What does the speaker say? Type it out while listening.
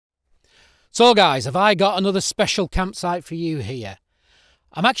So guys, have I got another special campsite for you here?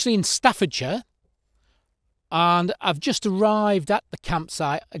 I'm actually in Staffordshire and I've just arrived at the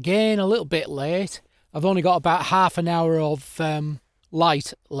campsite, again a little bit late. I've only got about half an hour of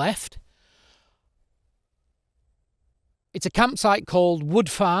light left. It's a campsite called Wood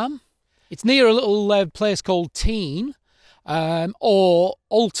Farm. It's near a little place called Teen or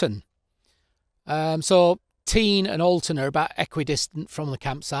Alton. So Teen and Alton are about equidistant from the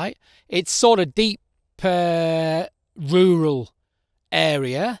campsite. It's sort of deep rural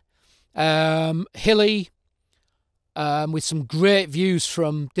area, hilly, with some great views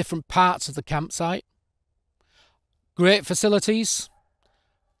from different parts of the campsite. Great facilities,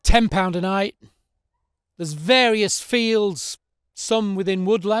 £10 a night. There's various fields, some within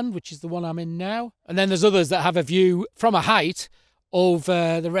woodland, which is the one I'm in now. And then there's others that have a view from a height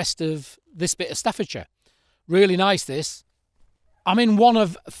over the rest of this bit of Staffordshire. Really nice, this. I'm in one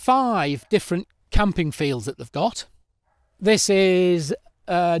of 5 different camping fields that they've got. This is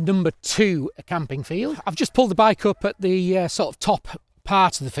number 2 camping field. I've just pulled the bike up at the sort of top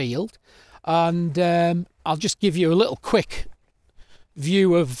part of the field, and I'll just give you a little quick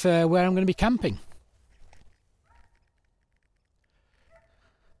view of where I'm going to be camping.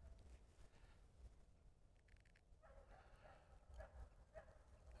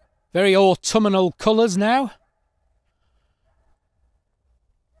 Very autumnal colours now.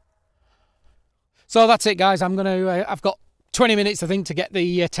 So that's it, guys. I've got 20 minutes, I think, to get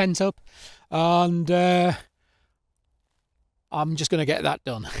the tent up, and I'm just going to get that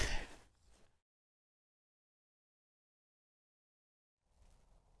done.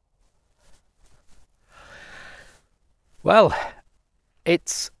 Well,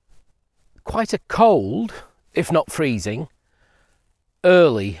 it's quite a cold, if not freezing,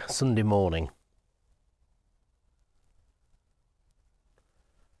 early Sunday morning.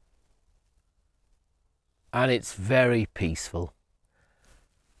 And it's very peaceful.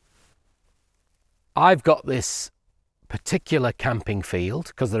 I've got this particular camping field,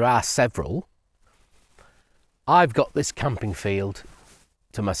 because there are several. I've got this camping field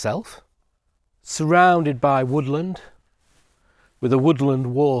to myself, surrounded by woodland, with a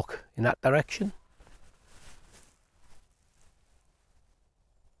woodland walk in that direction.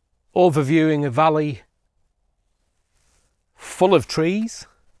 Overviewing a valley full of trees.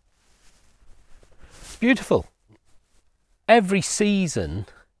 It's beautiful. Every season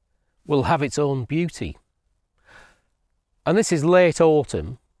will have its own beauty. And this is late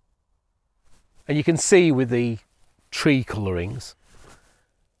autumn, and you can see with the tree colourings.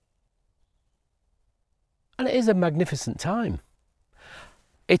 And it is a magnificent time.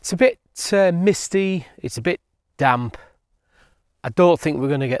 It's a bit misty, it's a bit damp. I don't think we're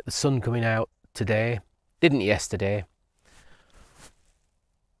going to get the sun coming out today. Didn't yesterday.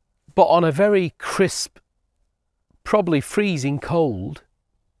 But on a very crisp, probably freezing cold,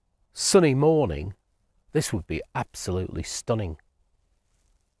 sunny morning, this would be absolutely stunning.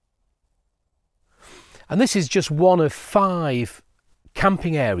 And this is just one of 5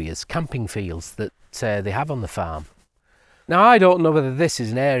 camping areas, camping fields that they have on the farm. Now, I don't know whether this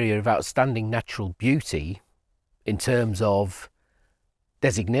is an area of outstanding natural beauty in terms of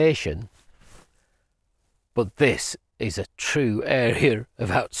designation, but this is a true area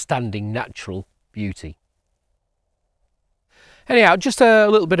of outstanding natural beauty. Anyhow, just a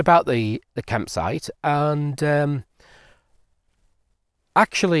little bit about the campsite, and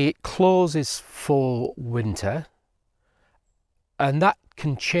actually it closes for winter, and that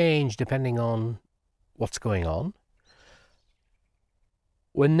can change depending on what's going on.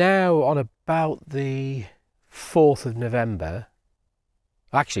 We're now on about the 4th of November.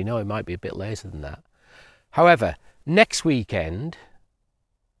 Actually, no, it might be a bit later than that. However, next weekend,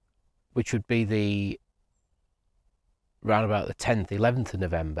 which would be round about the 10th, 11th of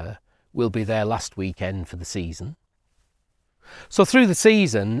November, will be their last weekend for the season. So through the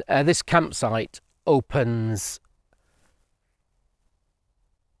season, this campsite opens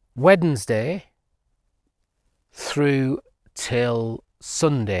Wednesday through till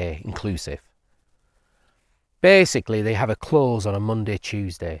Sunday inclusive. Basically, they have a close on a Monday,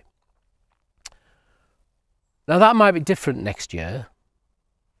 Tuesday. Now, that might be different next year,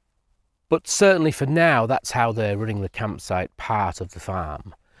 but certainly for now, that's how they're running the campsite part of the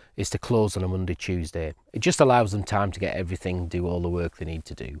farm, is to close on a Monday, Tuesday. It just allows them time to get everything, do all the work they need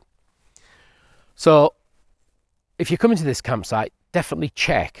to do. So, if you're coming to this campsite, definitely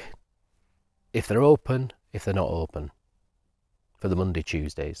check if they're open, if they're not open, for the Monday,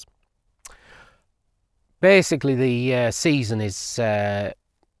 Tuesdays. Basically, the season is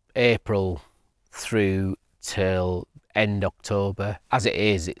April through till end October. As it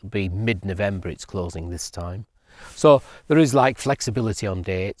is, it'll be mid-November it's closing this time. So there is like flexibility on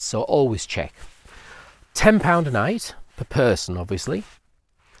dates, so always check. £10 a night per person, obviously.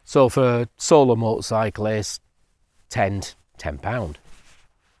 So for a solo motorcyclist, £10.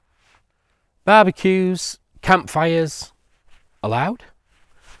 Barbecues, campfires allowed.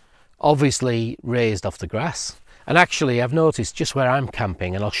 Obviously raised off the grass. And actually I've noticed just where I'm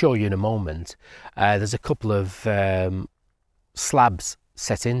camping, and I'll show you in a moment, there's a couple of slabs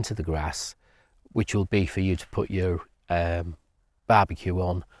set into the grass, which will be for you to put your barbecue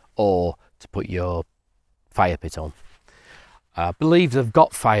on or to put your fire pit on. I believe they've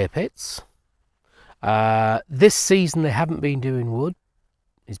got fire pits. This season they haven't been doing wood.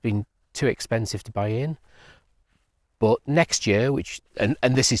 It's been too expensive to buy in. But next year, and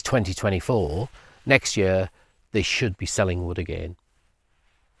this is 2024, next year they should be selling wood again.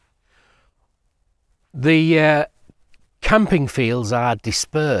 The camping fields are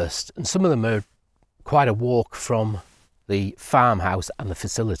dispersed, and some of them are quite a walk from the farmhouse and the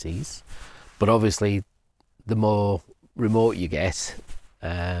facilities, but obviously the more remote you get,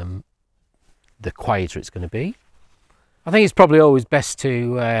 the quieter it's going to be. I think it's probably always best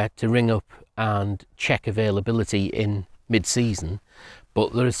to ring up and check availability in mid-season,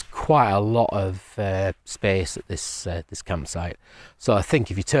 but there is quite a lot of space at this campsite. So I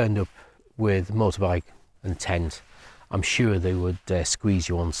think if you turned up with a motorbike and tent, I'm sure they would squeeze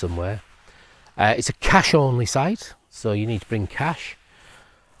you on somewhere. It's a cash-only site, so you need to bring cash,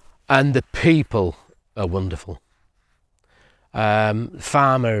 and the people are wonderful. The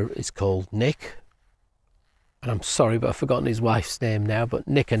farmer is called Nick, and I'm sorry but I've forgotten his wife's name now, but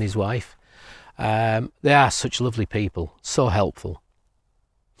Nick and his wife, they are such lovely people, so helpful.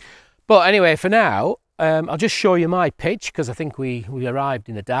 But anyway, for now, I'll just show you my pitch, because I think we arrived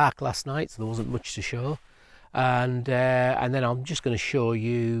in the dark last night, so there wasn't much to show. And then I'm just going to show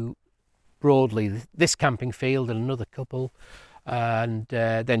you broadly this camping field and another couple, and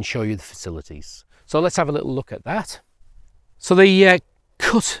then show you the facilities. So let's have a little look at that. So the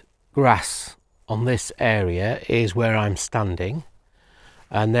cut grass on this area is where I'm standing,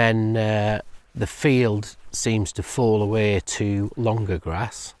 and then the field seems to fall away to longer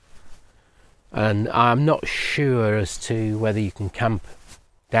grass, and I'm not sure as to whether you can camp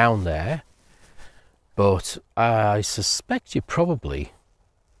down there, but I suspect you probably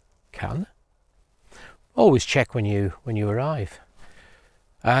can. Always check when you arrive.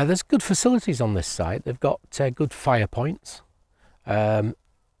 There's good facilities on this site. They've got good fire points.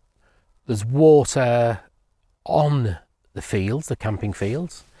 There's water on the fields, the camping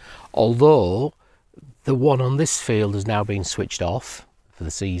fields, although the one on this field has now been switched off for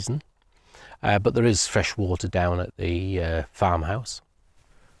the season, but there is fresh water down at the farmhouse.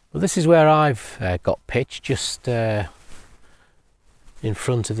 Well, this is where I've got pitched, just in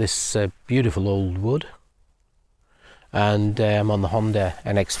front of this beautiful old wood, and I'm on the Honda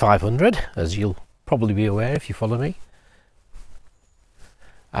NX500, as you'll probably be aware if you follow me.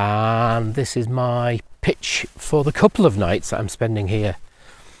 And this is my pitch for the couple of nights that I'm spending here.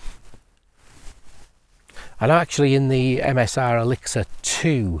 I'm actually in the MSR Elixir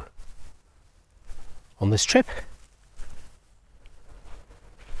 2 on this trip.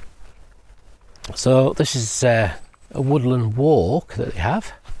 So this is a woodland walk that they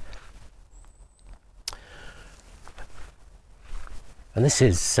have, and this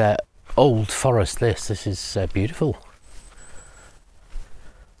is old forest. This is beautiful.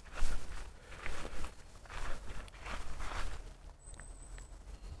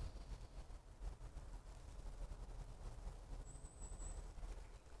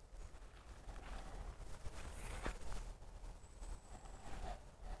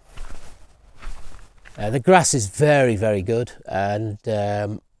 The grass is very, very good, and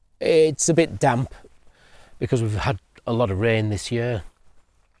it's a bit damp because we've had a lot of rain this year,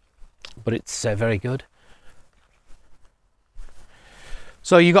 but it's very good.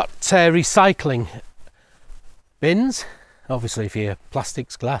 So you got recycling bins, obviously for your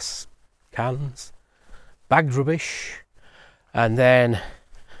plastics, glass, cans, bagged rubbish, and then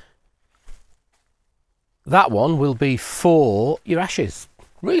that one will be for your ashes.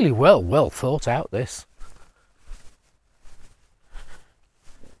 Really well thought out, this.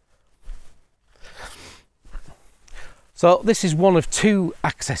 So this is one of two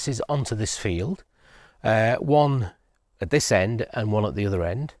accesses onto this field, one at this end and one at the other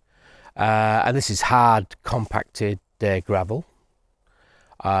end, and this is hard compacted gravel.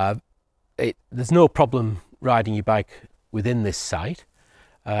 There's no problem riding your bike within this site.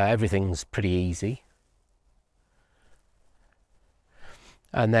 Everything's pretty easy,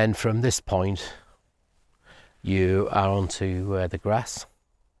 and then from this point you are onto the grass.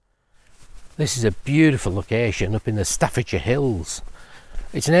 This is a beautiful location up in the Staffordshire hills.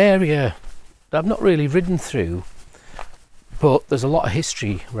 It's an area that I've not really ridden through, but there's a lot of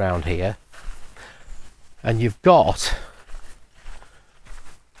history around here. And you've got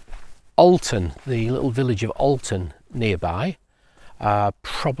Alton, the little village of Alton nearby.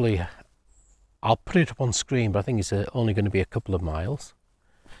 Probably, I'll put it up on screen, but I think it's only going to be a couple of miles.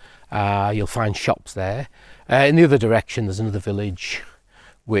 You'll find shops there. In the other direction there's another village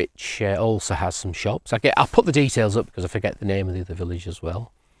which also has some shops. I'll put the details up because I forget the name of the other village as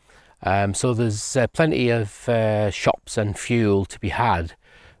well. So there's plenty of shops and fuel to be had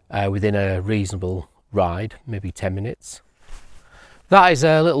within a reasonable ride, maybe 10 minutes. That is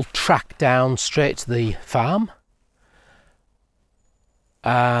a little track down straight to the farm,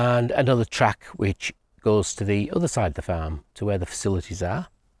 and another track which goes to the other side of the farm to where the facilities are.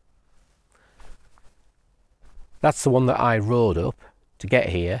 That's the one that I rode up to get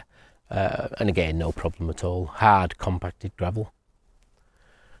here, and again, no problem at all. Hard compacted gravel.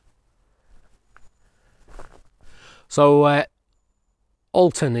 So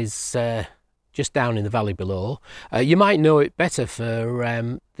Alton is just down in the valley below. You might know it better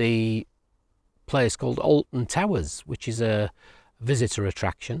for the place called Alton Towers, which is a visitor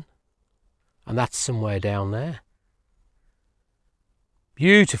attraction, and that's somewhere down there.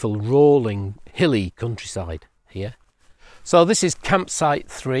 Beautiful rolling hilly countryside here. So this is campsite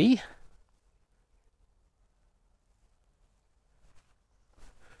 3.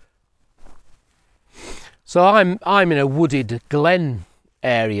 So I'm in a wooded glen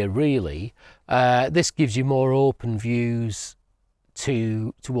area really. This gives you more open views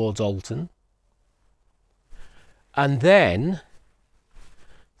towards Alton, and then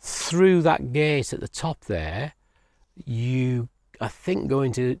through that gate at the top there you, I think, go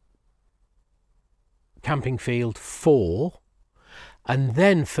into camping field 4 and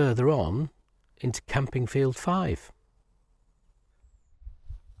then further on into camping field 5.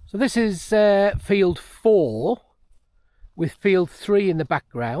 So this is field 4 with field 3 in the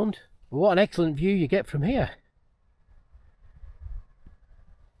background. What an excellent view you get from here.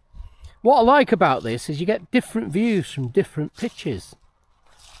 What I like about this is you get different views from different pitches,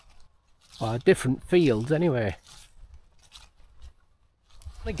 or different fields anyway.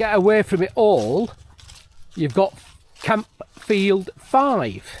 To get away from it all, you've got camp field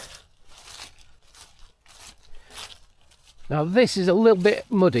 5. Now this is a little bit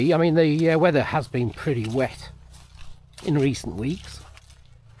muddy. I mean, the weather has been pretty wet in recent weeks.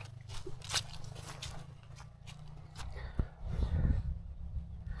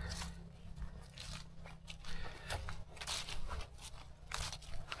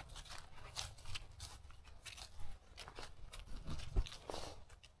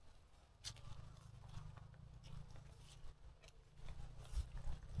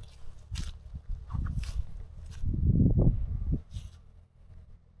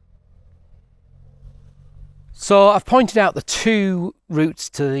 So I've pointed out the 2 routes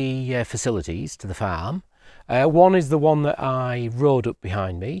to the facilities, to the farm. One is the one that I rode up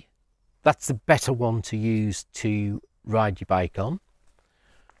behind me. That's the better one to use to ride your bike on.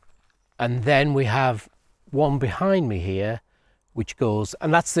 And then we have one behind me here which goes,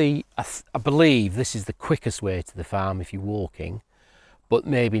 and that's I believe this is the quickest way to the farm if you're walking, but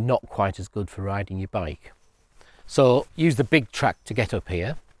maybe not quite as good for riding your bike. So use the big track to get up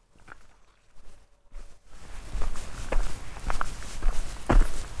here.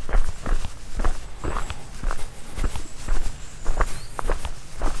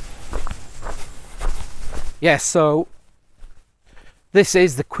 Yes, so this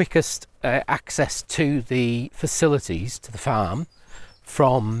is the quickest access to the facilities, to the farm,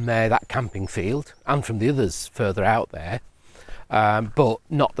 from that camping field and from the others further out there, but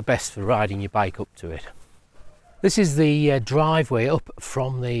not the best for riding your bike up to it. This is the driveway up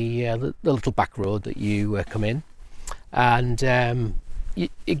from the little back road that you come in, and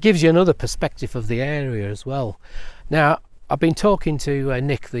it gives you another perspective of the area as well. Now, I've been talking to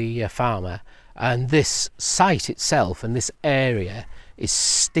Nick, the farmer, and this site itself and this area is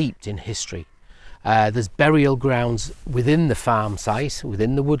steeped in history. There's burial grounds within the farm site,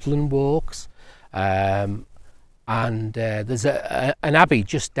 within the woodland walks, and there's an abbey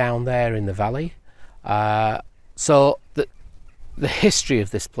just down there in the valley. So the history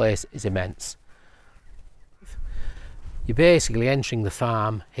of this place is immense. You're basically entering the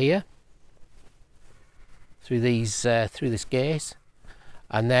farm here through this gate,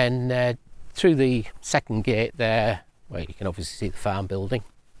 and then through the second gate there, where you can obviously see the farm building,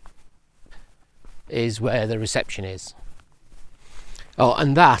 is where the reception is. Oh,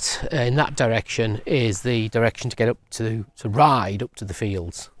 and that in that direction is the direction to get up to ride up to the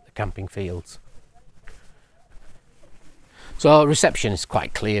fields, the camping fields. So reception is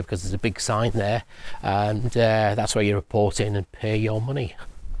quite clear because there's a big sign there, and that's where you report in and pay your money.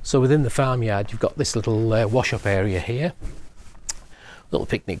 So within the farmyard, you've got this little wash-up area here, little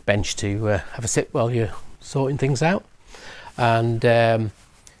picnic bench to have a sit while you're sorting things out, and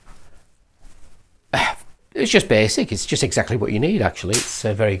it's just basic. It's just exactly what you need. Actually, it's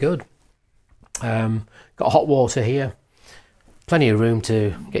very good. Got hot water here, plenty of room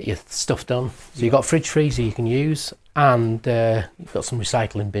to get your stuff done. So you've got fridge freezer you can use, and you've got some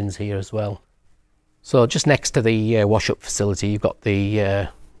recycling bins here as well. So just next to the wash-up facility, you've got the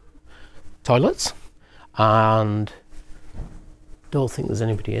toilets, and don't think there's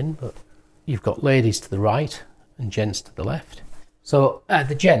anybody in, but you've got ladies to the right and gents to the left. So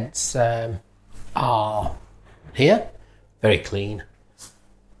the gents are here, very clean.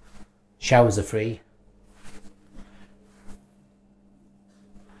 Showers are free.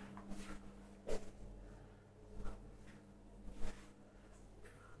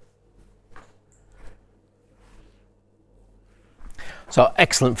 So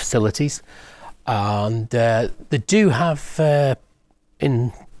excellent facilities, and they do have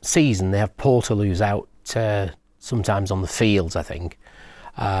in season they have portaloos out sometimes on the fields, I think,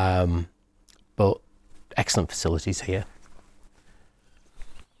 but excellent facilities here.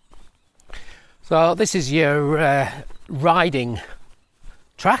 So this is your riding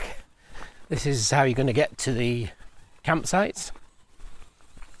track. This is how you're going to get to the campsites.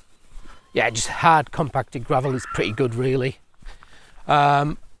 Yeah, just hard compacted gravel is pretty good, really.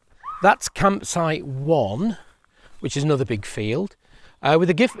 That's campsite 1, which is another big field, with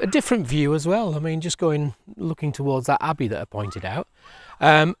a different view as well. I mean, just looking towards that abbey that I pointed out.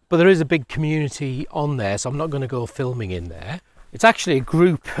 But there is a big community on there, so I'm not going to go filming in there. It's actually a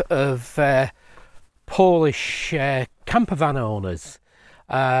group of Polish camper van owners,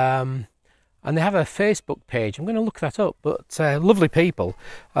 and they have a Facebook page. I'm going to look that up, but lovely people.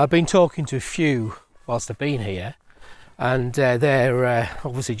 I've been talking to a few whilst I've been here, and they're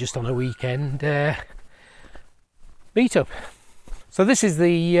obviously just on a weekend meetup. So this is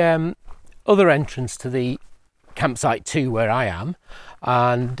the other entrance to the campsite 2 where I am,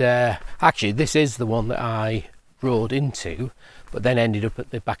 and actually this is the one that I rode into, but then ended up at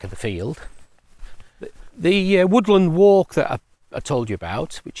the back of the field. The woodland walk that I told you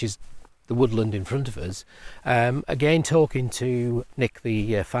about, which is the woodland in front of us, again talking to Nick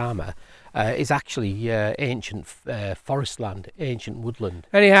the farmer, is actually ancient forest land, ancient woodland.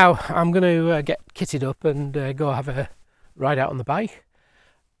 Anyhow, I'm going to get kitted up and go have a ride out on the bike.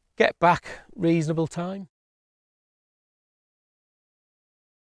 Get back reasonable time.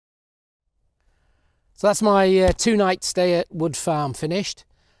 So that's my 2-night stay at Wood Farm finished.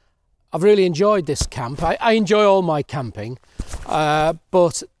 I've really enjoyed this camp. I enjoy all my camping,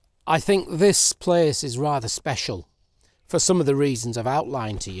 but I think this place is rather special for some of the reasons I've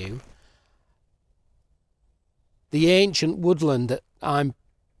outlined to you. The ancient woodland that I'm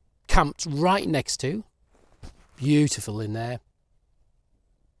camped right next to, beautiful in there.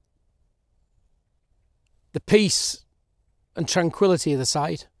 The peace and tranquility of the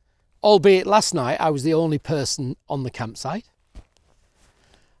site, albeit last night I was the only person on the campsite.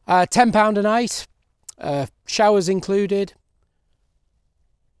 £10 a night, showers included.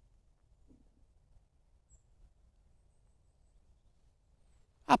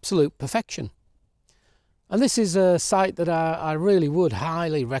 Absolute perfection. And this is a site that I really would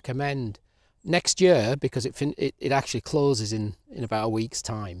highly recommend next year, because it actually closes in about a week's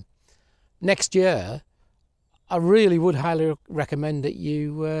time. Next year, I really would highly recommend that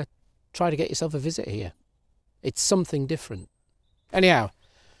you try to get yourself a visit here. It's something different. Anyhow,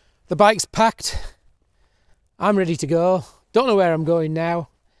 the bike's packed. I'm ready to go. Don't know where I'm going now,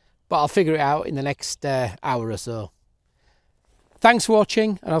 but I'll figure it out in the next hour or so. Thanks for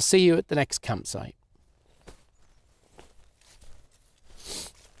watching, and I'll see you at the next campsite.